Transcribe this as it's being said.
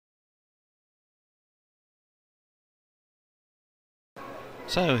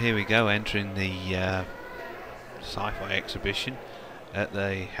So here we go, entering the Sci-fi exhibition at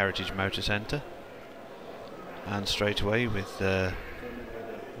the Heritage Motor Centre, and straight away with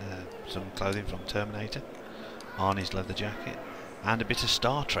some clothing from Terminator, Arnie's leather jacket, and a bit of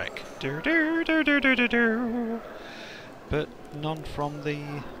Star Trek, but none from the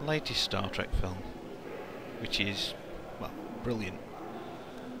latest Star Trek film, which is, well, brilliant.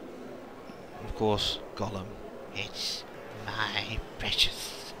 Of course, Gollum, it's my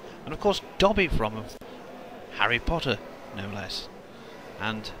precious, and of course Dobby from Harry Potter, no less.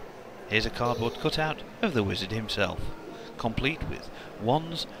 And here's a cardboard cutout of the wizard himself, complete with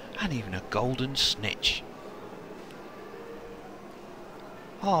wands and even a golden snitch.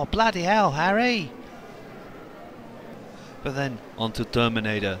 Oh, bloody hell, Harry! But then onto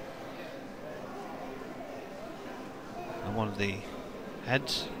Terminator, and one of the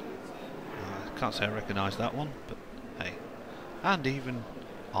heads, I can't say I recognise that one, but hey, and even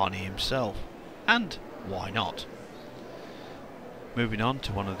Arnie himself, and why not? Moving on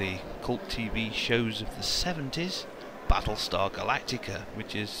to one of the cult TV shows of the 70s, Battlestar Galactica,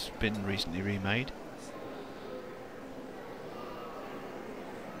 which has been recently remade.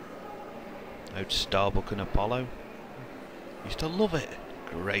 Out Starbuck and Apollo, used to love it,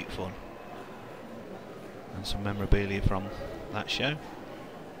 great fun. And some memorabilia from that show.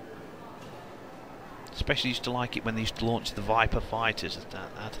 Especially used to like it when they used to launch the Viper fighters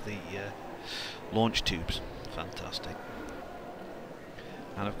out of the launch tubes. Fantastic.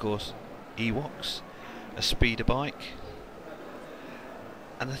 And of course, Ewoks, a speeder bike.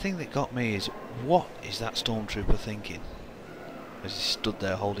 And the thing that got me is, what is that stormtrooper thinking as he stood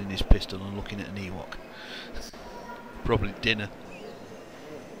there holding his pistol and looking at an Ewok? Probably dinner.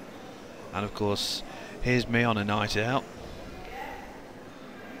 And of course, here's me on a night out.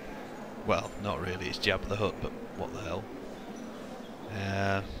 Well, not really, it's Jabba the Hutt, but what the hell.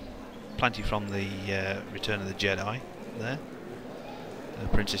 Plenty from the Return of the Jedi there.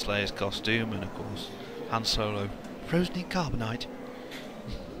 Princess Leia's costume, and of course Han Solo frozen in carbonite.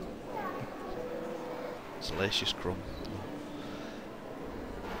 Salacious crumb.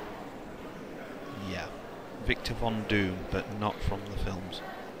 Yeah, Victor Von Doom, but not from the films.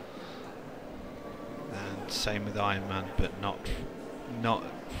 And same with Iron Man, but not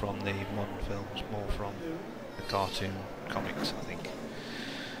from the modern films, more from the cartoon comics, I think.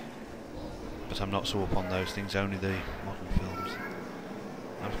 But I'm not so up on those things, only the modern films.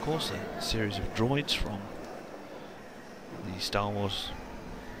 And of course a series of droids from the Star Wars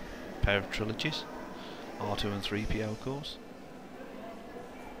pair of trilogies, R2 and 3PO of course,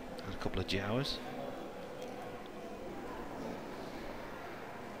 and a couple of Jawas,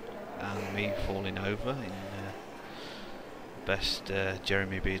 and me falling over in best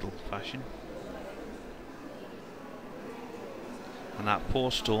Jeremy Beadle fashion. And that poor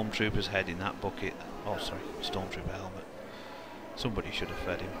stormtrooper's head in that bucket, oh sorry, stormtrooper helmet. Somebody should have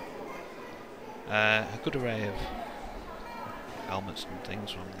fed him. A good array of helmets and things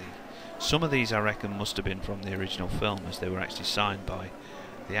from the... Some of these I reckon must have been from the original film, as they were actually signed by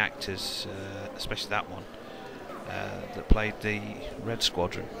the actors, especially that one, that played the Red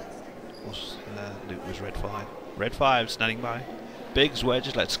Squadron. Of course, Luke was Red 5. Red 5 standing by. Biggs,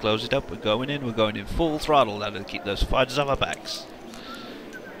 wedges, let's close it up. We're going in full throttle now to keep those fighters off our backs.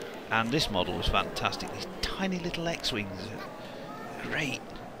 And this model was fantastic. These tiny little X-Wings. Great.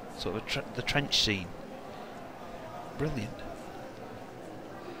 Sort of the trench scene. Brilliant.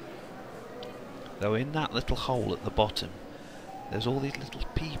 Though in that little hole at the bottom, there's all these little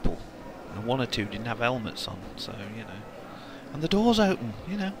people. And one or two didn't have helmets on, so, you know. And the door's open,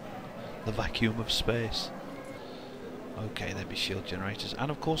 you know. The vacuum of space. Okay, there'd be shield generators. And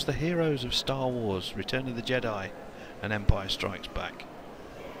of course the heroes of Star Wars, Return of the Jedi and Empire Strikes Back.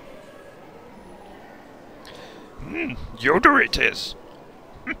 Yoda it is!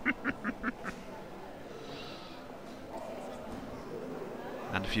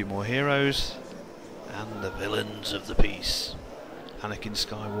 And a few more heroes. And the villains of the piece. Anakin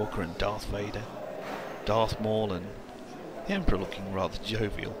Skywalker and Darth Vader. Darth Maul and the Emperor looking rather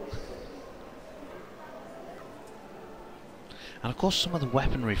jovial. And of course some of the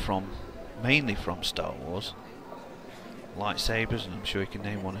weaponry mainly from Star Wars. Lightsabers, and I'm sure you can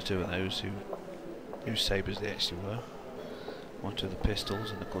name one or two of those whose sabers they actually were. One or two of the pistols,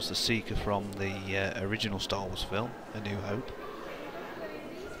 and of course the Seeker from the original Star Wars film, A New Hope.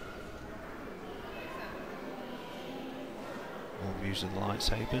 More views of the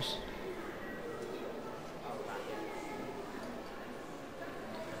lightsabers.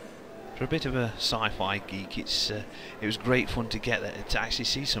 For a bit of a sci-fi geek, it was great fun to get there, to actually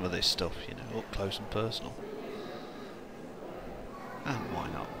see some of this stuff, you know, up close and personal. And why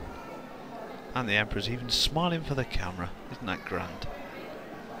not? And the Emperor's even smiling for the camera. Isn't that grand?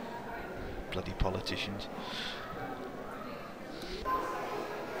 Bloody politicians.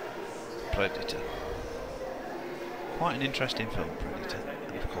 Predator. Quite an interesting film, Predator.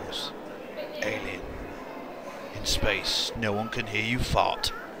 And of course, Alien. In space, no one can hear you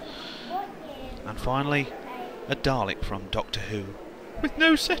fart. And finally, a Dalek from Doctor Who. With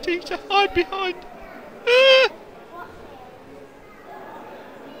no settee to hide behind.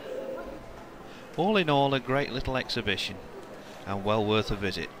 All in all, a great little exhibition, and well worth a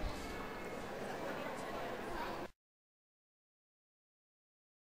visit.